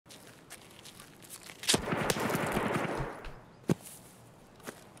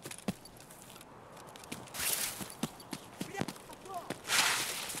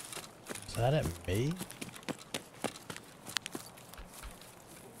that at me?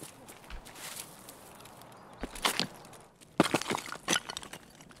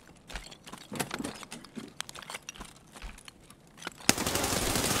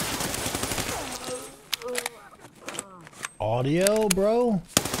 Audio, bro?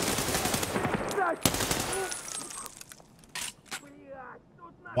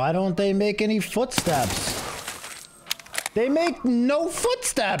 Why don't they make any footsteps? They make no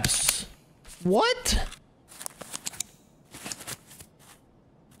footsteps! What?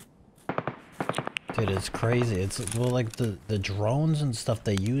 Dude, it's crazy. It's, well, like, the drones and stuff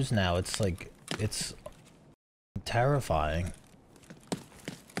they use now, it's like, it's terrifying.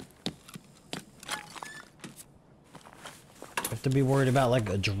 You have to be worried about, like,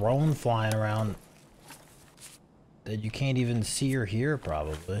 a drone flying around that you can't even see or hear,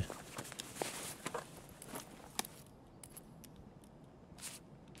 probably.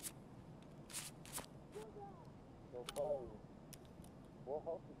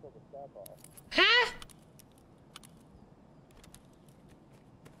 Huh?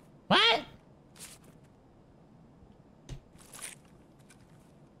 What?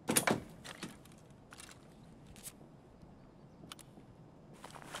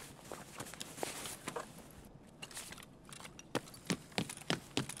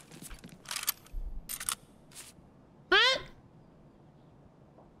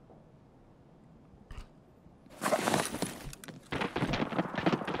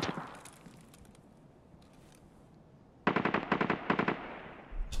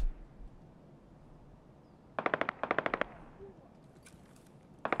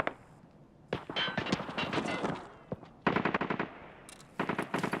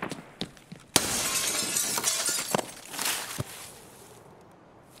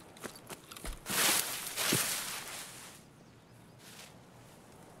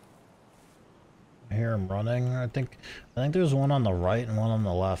 I hear him running. I think there's one on the right and one on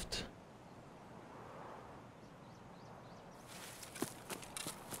the left.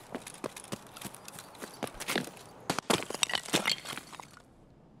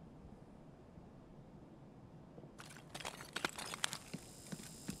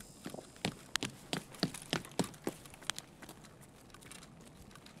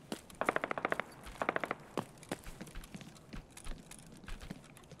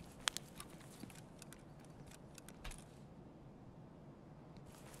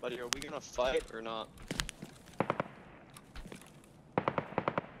 Buddy, are we gonna fight or not?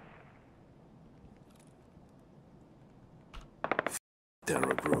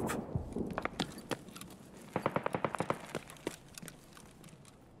 Terror group.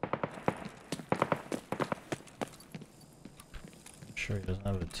 I'm sure he doesn't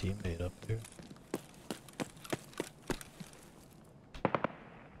have a teammate up here.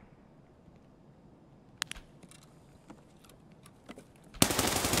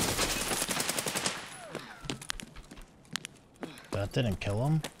 That didn't kill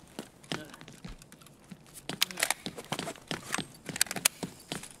him?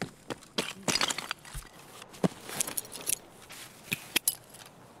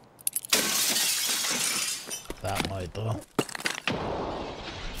 That might though.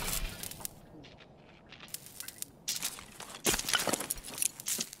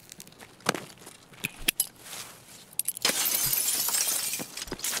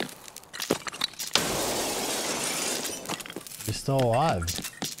 He's still alive.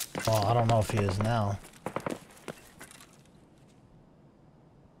 Well, I don't know if he is now.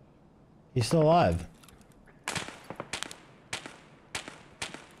 He's still alive.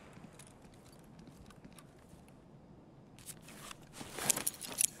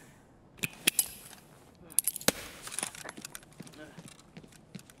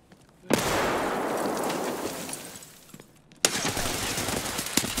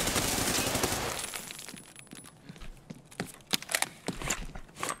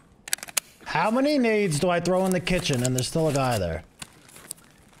 How many nades do I throw in the kitchen and there's still a guy there?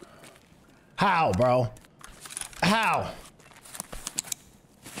 How, bro? How?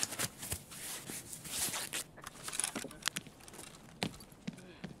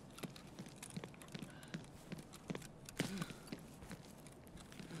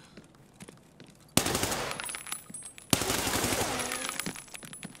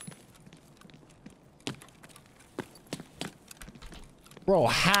 Bro,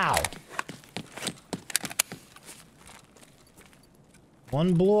 how?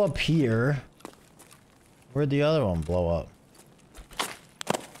 One blew up here. Where'd the other one blow up?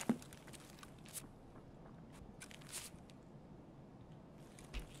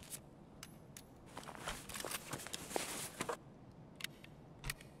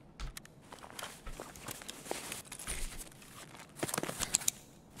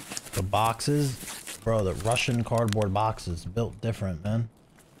 The boxes, bro, the Russian cardboard boxes built different, man.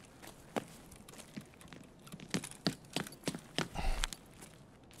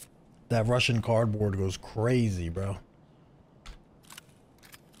 That Russian cardboard goes crazy, bro.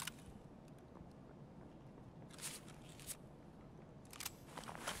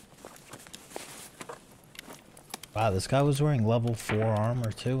 Wow, this guy was wearing level 4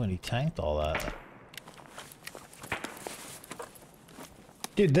 armor too, and he tanked all that.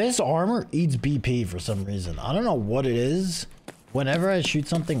 Dude, this armor eats BP for some reason. I don't know what it is. Whenever I shoot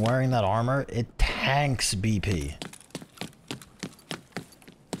something wearing that armor, it tanks BP.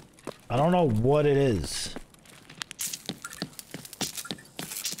 I don't know what it is.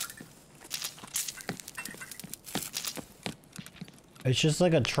 It's just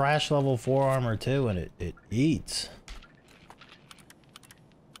like a trash level 4 armor too, and it eats.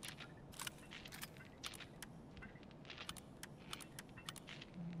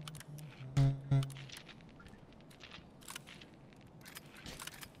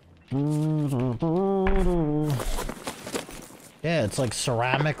 Yeah, it's like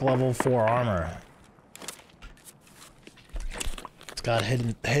ceramic level 4 armor. It's got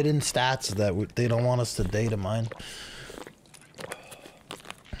hidden stats that they don't want us to data mine.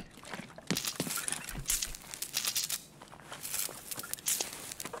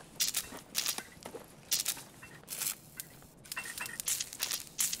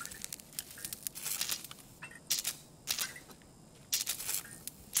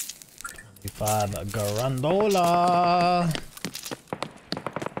 Garandola.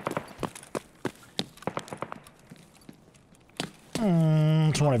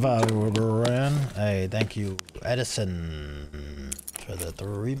 $25 grand. Hey, thank you, Edison, for the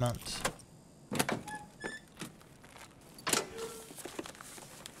 3 months.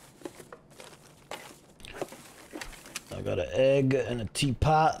 I got an egg and a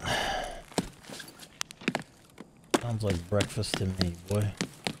teapot. Sounds like breakfast to me, boy.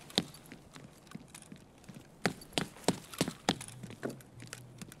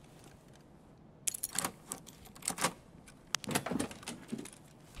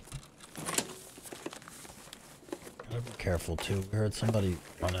 Careful too. We heard somebody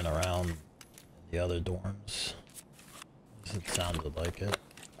running around in the other dorms. It sounded like it.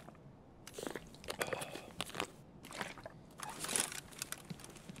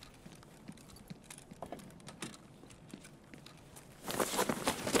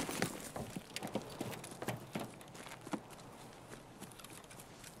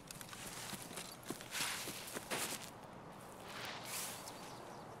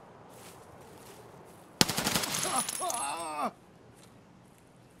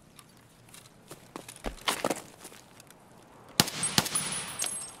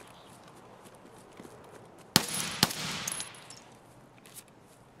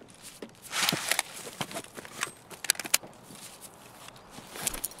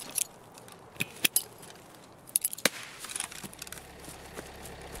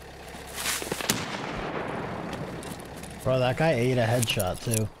 Bro, that guy ate a headshot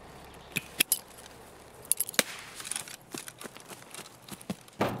too.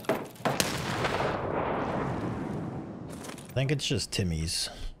 I think it's just Timmy's.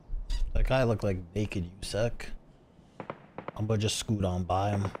 That guy looked like naked Usek. I'm gonna just scoot on by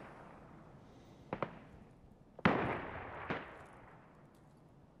him.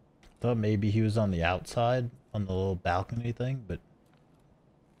 Thought maybe he was on the outside on the little balcony thing, but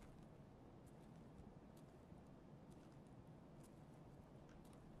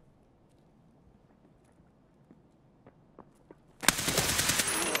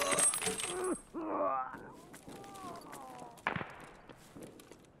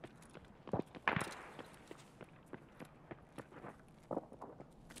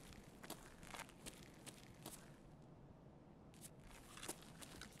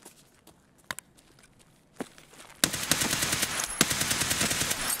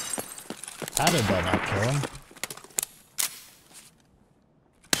how did that not kill him?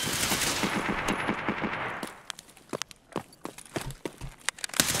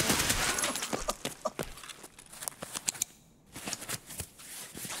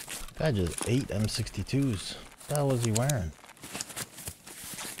 Guy just ate M62s. What the hell was he wearing?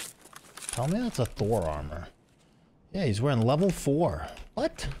 Tell me that's a Thor armor. Yeah, he's wearing level 4.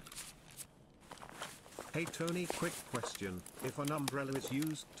 What? Hey Tony, quick question. If an umbrella is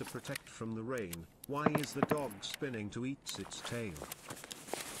used to protect from the rain, why is the dog spinning to eat its tail?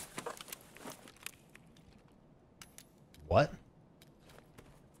 What?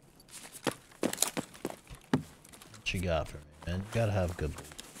 What you got for me, man? You gotta have good loot.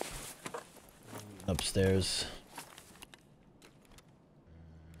 Upstairs.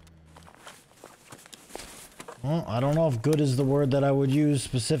 Well, I don't know if good is the word that I would use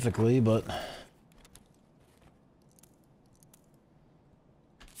specifically, but...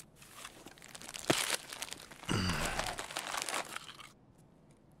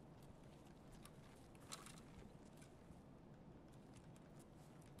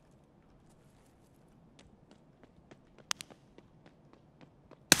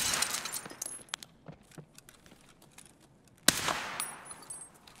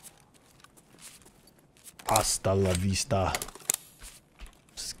 Hasta la vista,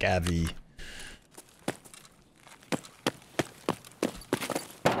 Scavvy.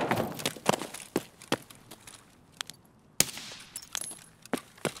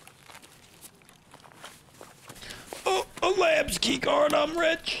 Oh, a lab's keycard, I'm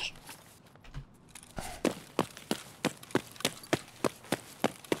rich.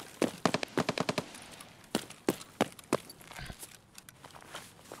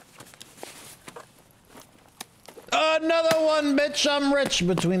 Another one, bitch, I'm rich.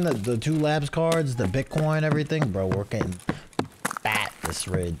 Between the two labs cards, the Bitcoin, everything, bro, we're getting fat this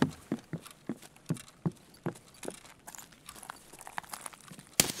raid.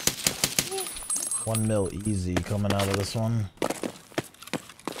 $1 mil easy coming out of this one.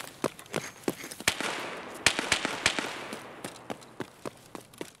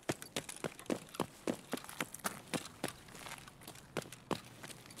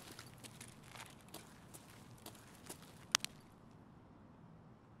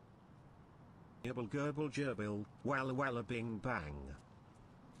 Gibble gerbil gerbil, walla walla bing bang.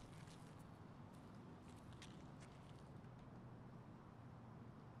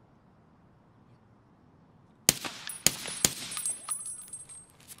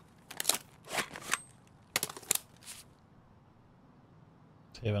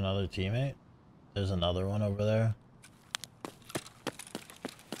 Save another teammate. There's another one over there.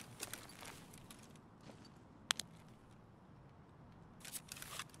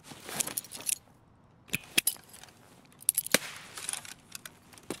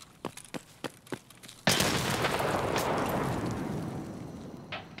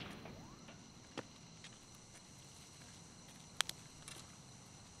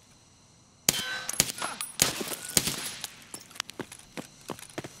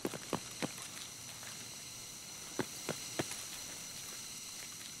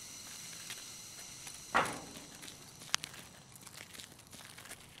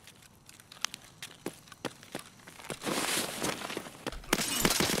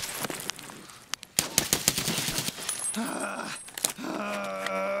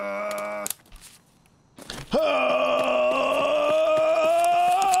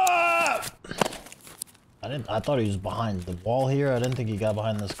 I thought he was behind the wall here. I didn't think he got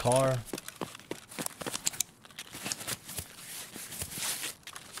behind this car.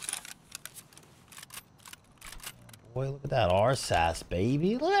 Boy, look at that RSAS,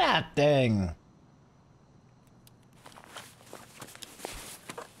 baby. Look at that thing.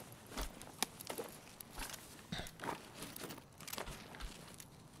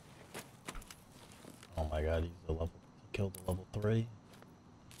 Oh my god, he's the level. He killed the level 3.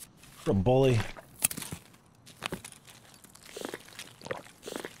 What a bully.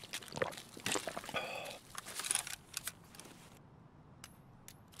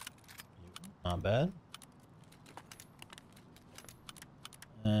 Not bad.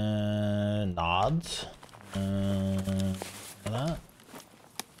 Nods. That.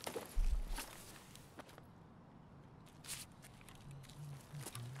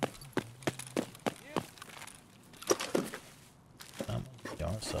 The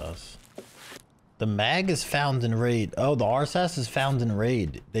RSAS. The mag is found in raid. Oh, the RSAS is found in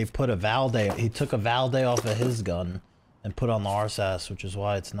raid. They put a Valde. He took a Valde off of his gun and put on the RSAS, which is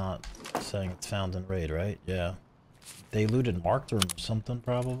why it's not saying it's found in raid, right? Yeah. They looted marked room or something,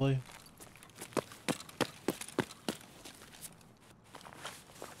 probably.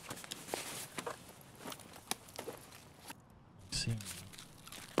 Let's see.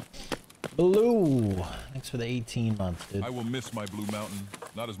 Blue! Thanks for the 18 months, dude. I will miss my Blue Mountain.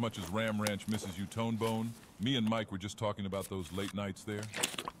 Not as much as Ram Ranch misses you, Tone Bone. Me and Mike were just talking about those late nights there.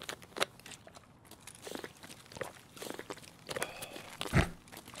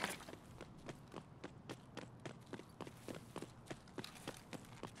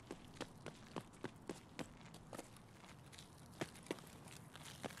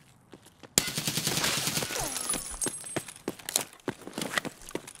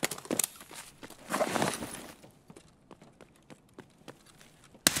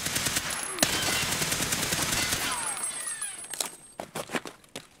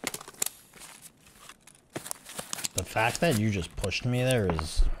 The fact that you just pushed me there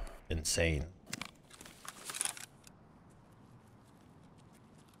is insane.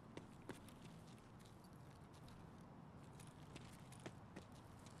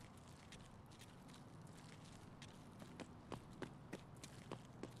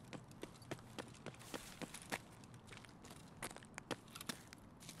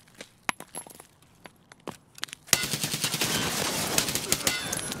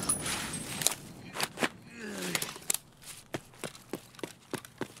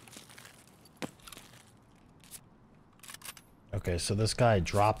 Okay, so this guy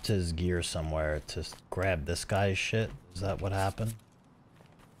dropped his gear somewhere to grab this guy's shit. Is that what happened?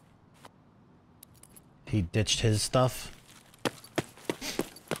 He ditched his stuff?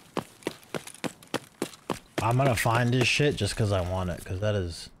 I'm gonna find his shit just because I want it, because that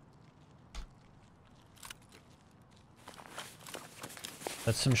is...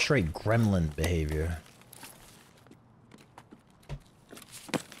 That's some straight gremlin behavior.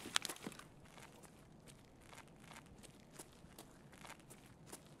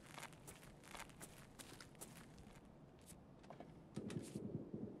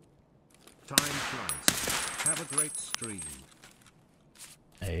 Time flies. Have a great stream.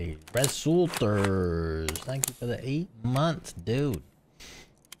 Hey, Resulters. Thank you for the 8 months, dude.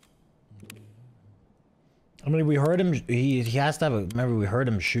 I mean, we heard him. He has to have a. Remember, we heard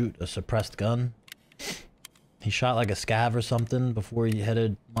him shoot a suppressed gun. He shot like a scav or something before he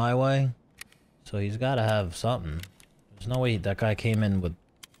headed my way. So he's got to have something. There's no way that guy came in with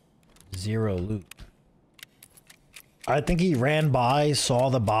 0 loot. I think he ran by, saw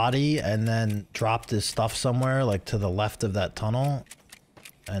the body, and then dropped his stuff somewhere, like to the left of that tunnel.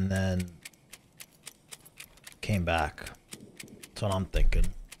 And then came back. That's what I'm thinking.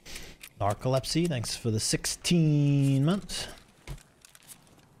 Narcolepsy, thanks for the 16 months.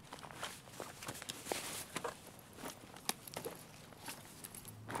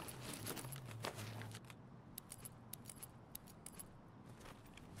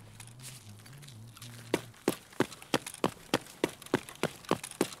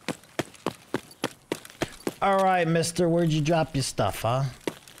 All right, mister, where'd you drop your stuff, huh?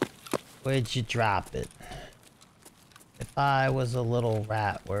 Where'd you drop it? If I was a little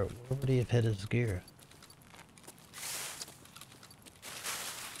rat, where would he have hit his gear?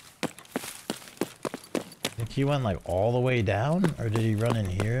 Think he went like all the way down? Or did he run in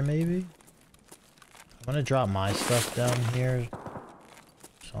here maybe? I'm gonna drop my stuff down here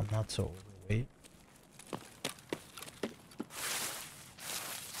so I'm not so overweight.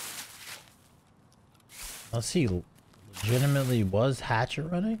 Unless he legitimately was hatchet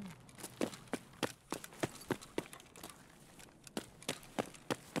running?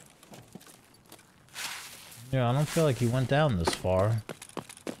 Yeah, I don't feel like he went down this far.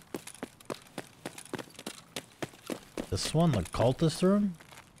 This one, the cultist room?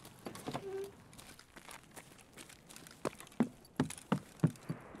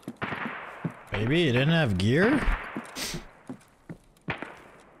 Maybe he didn't have gear?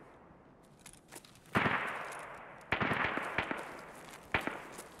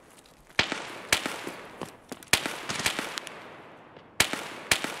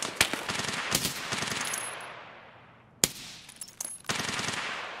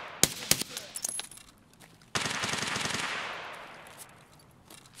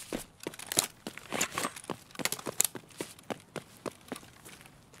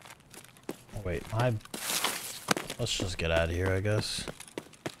 Wait, let's just get out of here, I guess.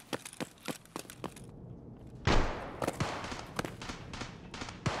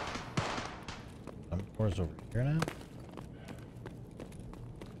 Doors over here now?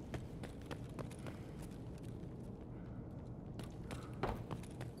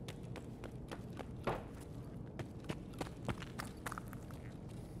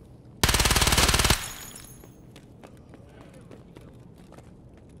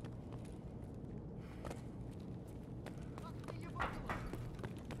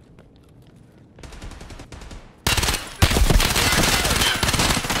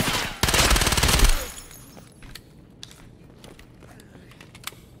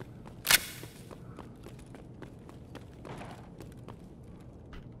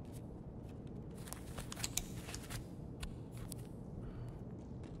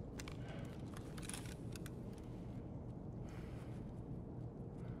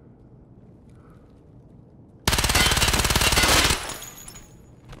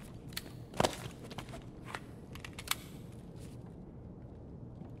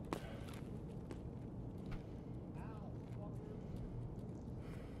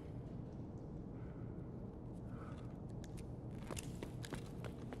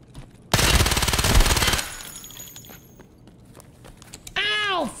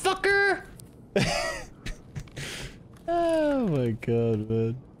 Fucker! Oh my god,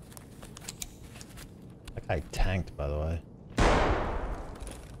 man. That guy tanked, by the way.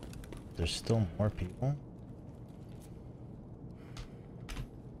 There's still more people?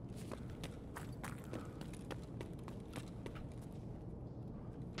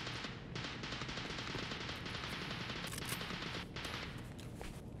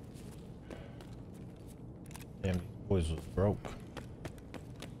 Damn, these boys was broke.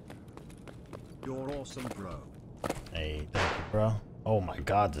 You're awesome, bro. Hey, thank you, bro. Oh my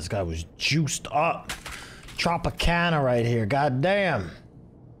god, this guy was juiced up. Tropicana right here, god damn.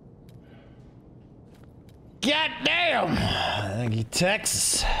 God damn! I think he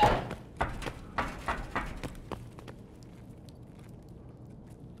Texas.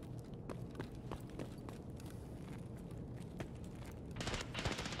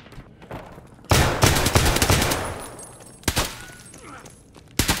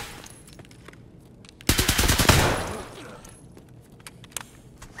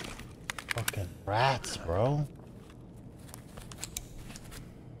 Fucking rats, bro.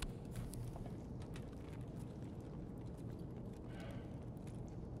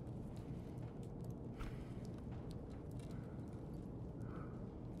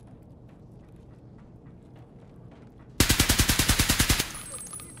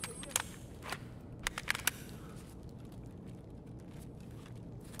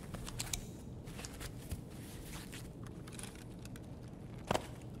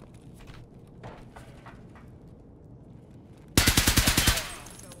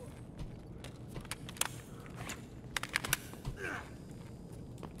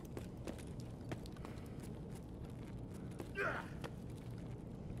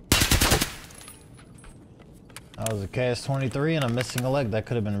 That was a KS-23 and I'm missing a leg. That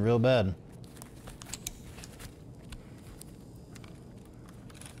could have been real bad.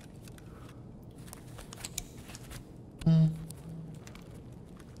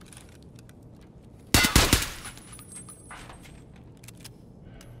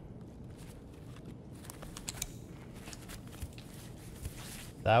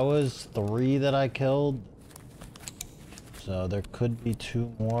 That was 3 that I killed. So there could be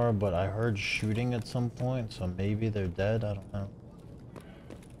 2 more, but I heard shooting at some point, so maybe they're dead, I don't know.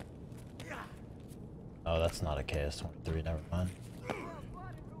 Oh, that's not a KS-23, never mind.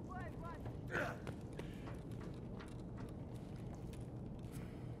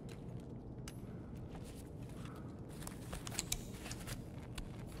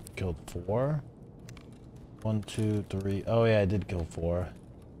 Killed 4? 1, 2, 3. Oh yeah, I did kill 4.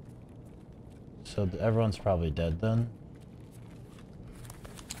 So everyone's probably dead then.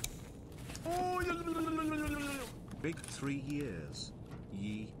 Big 3 years.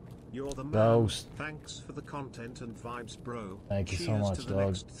 Yee. You're the man. Ghost. Thanks for the content and vibes, bro. Thank you so Cheers much, to the dog.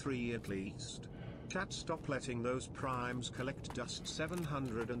 next 3 at least. Chat, stop letting those primes collect dust.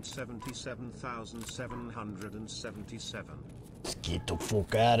 777,777. Let's get the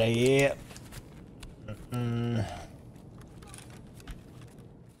fuck out of here.